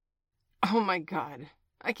Oh my God.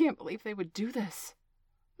 I can't believe they would do this.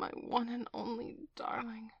 My one and only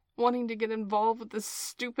darling, wanting to get involved with this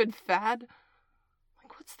stupid fad.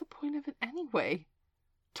 Like, what's the point of it anyway?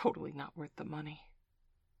 Totally not worth the money.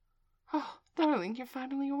 Oh, darling, you're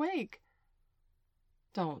finally awake.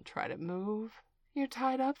 Don't try to move. You're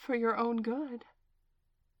tied up for your own good.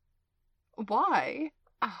 Why?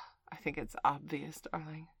 I think it's obvious,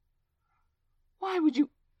 darling. Why would you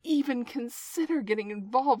even consider getting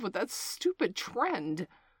involved with that stupid trend?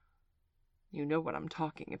 You know what I'm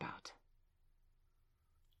talking about.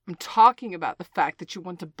 I'm talking about the fact that you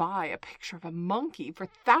want to buy a picture of a monkey for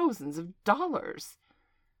thousands of dollars.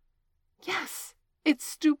 Yes, it's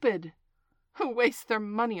stupid. Who wastes their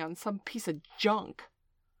money on some piece of junk?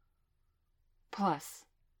 Plus,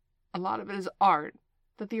 a lot of it is art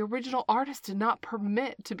that the original artist did not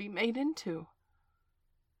permit to be made into.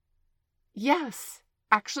 Yes,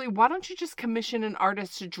 actually, why don't you just commission an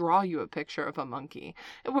artist to draw you a picture of a monkey?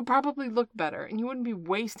 It would probably look better, and you wouldn't be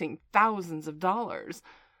wasting thousands of dollars.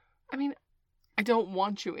 I mean, I don't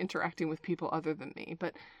want you interacting with people other than me,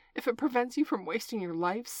 but if it prevents you from wasting your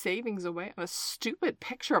life savings away on a stupid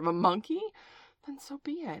picture of a monkey, then so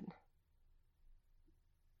be it.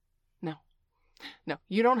 No,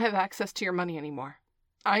 you don't have access to your money anymore.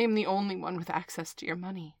 I am the only one with access to your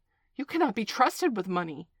money. You cannot be trusted with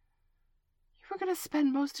money. You were going to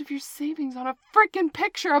spend most of your savings on a freaking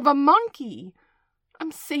picture of a monkey.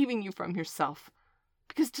 I'm saving you from yourself.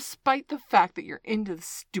 Because despite the fact that you're into the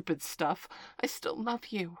stupid stuff, I still love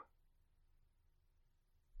you.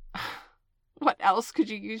 What else could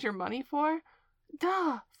you use your money for?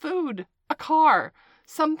 Duh, food, a car,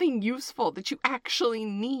 something useful that you actually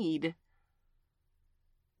need.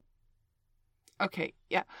 Okay,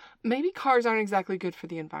 yeah, maybe cars aren't exactly good for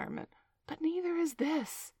the environment, but neither is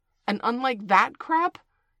this. And unlike that crap,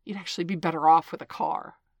 you'd actually be better off with a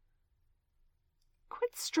car.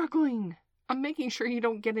 Quit struggling. I'm making sure you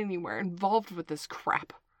don't get anywhere involved with this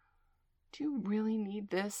crap. Do you really need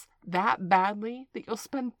this that badly that you'll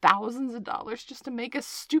spend thousands of dollars just to make a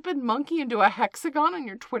stupid monkey into a hexagon on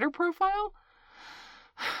your Twitter profile?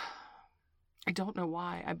 I don't know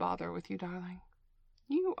why I bother with you, darling.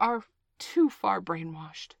 You are too far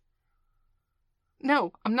brainwashed.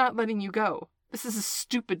 No, I'm not letting you go. This is a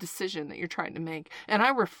stupid decision that you're trying to make, and I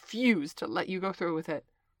refuse to let you go through with it.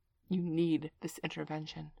 You need this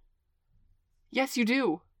intervention. Yes, you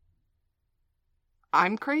do.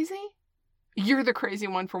 I'm crazy? You're the crazy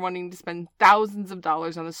one for wanting to spend thousands of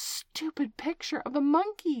dollars on a stupid picture of a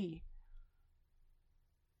monkey.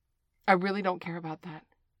 I really don't care about that.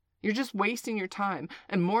 You're just wasting your time,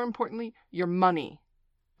 and more importantly, your money,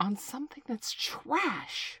 on something that's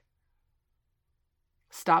trash.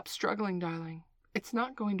 Stop struggling, darling. It's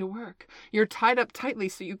not going to work. You're tied up tightly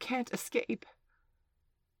so you can't escape.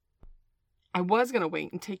 I was going to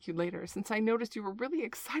wait and take you later since I noticed you were really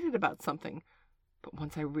excited about something. But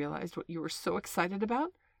once I realized what you were so excited about,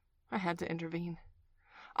 I had to intervene.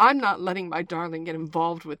 I'm not letting my darling get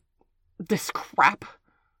involved with this crap.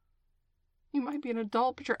 You might be an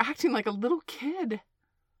adult, but you're acting like a little kid.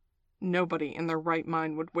 Nobody in their right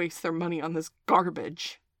mind would waste their money on this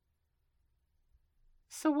garbage.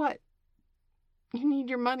 So what? You need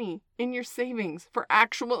your money in your savings for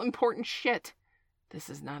actual important shit. This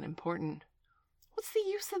is not important. What's the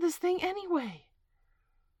use of this thing anyway?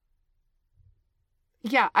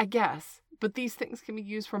 Yeah, I guess, but these things can be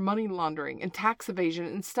used for money laundering and tax evasion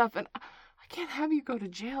and stuff, and I can't have you go to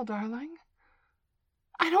jail, darling.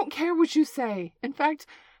 I don't care what you say. In fact,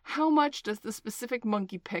 how much does the specific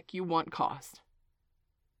monkey pic you want cost?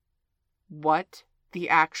 What the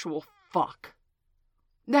actual fuck?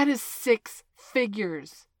 That is 6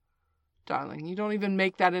 figures. Darling, you don't even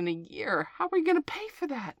make that in a year. How are you going to pay for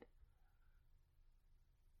that?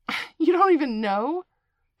 You don't even know?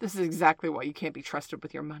 This is exactly why you can't be trusted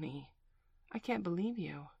with your money. I can't believe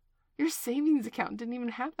you. Your savings account didn't even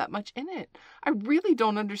have that much in it. I really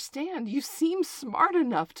don't understand. You seem smart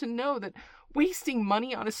enough to know that wasting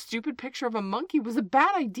money on a stupid picture of a monkey was a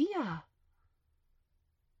bad idea.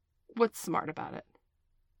 What's smart about it?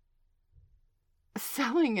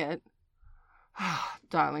 Selling it?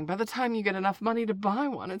 Darling, by the time you get enough money to buy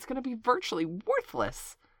one, it's going to be virtually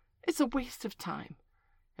worthless. It's a waste of time.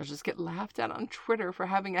 You'll just get laughed at on Twitter for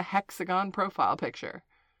having a hexagon profile picture.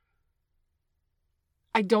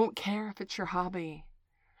 I don't care if it's your hobby.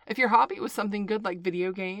 If your hobby was something good like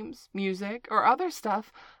video games, music, or other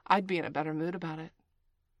stuff, I'd be in a better mood about it.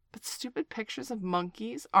 But stupid pictures of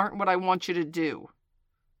monkeys aren't what I want you to do.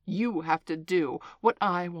 You have to do what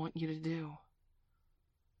I want you to do.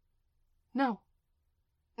 No,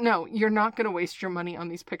 you're not going to waste your money on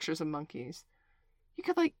these pictures of monkeys. You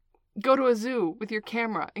could, Go to a zoo with your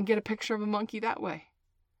camera and get a picture of a monkey that way.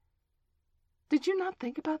 Did you not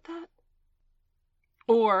think about that?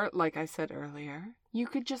 Or, like I said earlier, you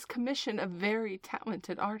could just commission a very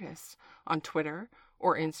talented artist on Twitter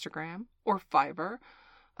or Instagram or Fiverr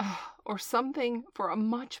or something for a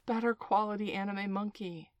much better quality anime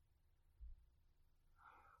monkey.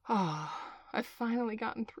 I've finally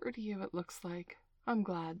gotten through to you, it looks like. I'm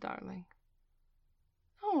glad, darling.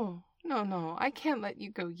 Oh, no, I can't let you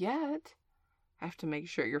go yet. I have to make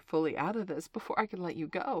sure you're fully out of this before I can let you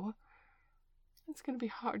go. It's going to be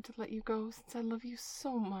hard to let you go since I love you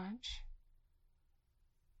so much.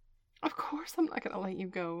 Of course I'm not going to let you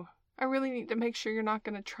go. I really need to make sure you're not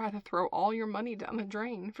going to try to throw all your money down the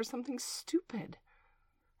drain for something stupid.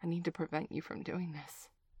 I need to prevent you from doing this.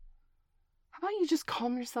 How about you just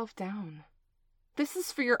calm yourself down? This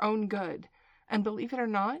is for your own good, and believe it or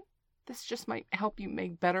not, this just might help you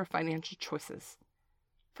make better financial choices.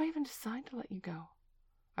 If I even decide to let you go,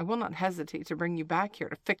 I will not hesitate to bring you back here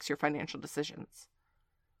to fix your financial decisions.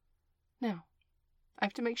 Now, I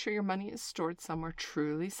have to make sure your money is stored somewhere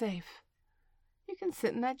truly safe. You can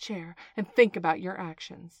sit in that chair and think about your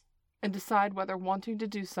actions and decide whether wanting to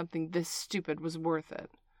do something this stupid was worth it.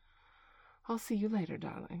 I'll see you later,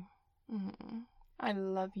 darling. I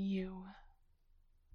love you.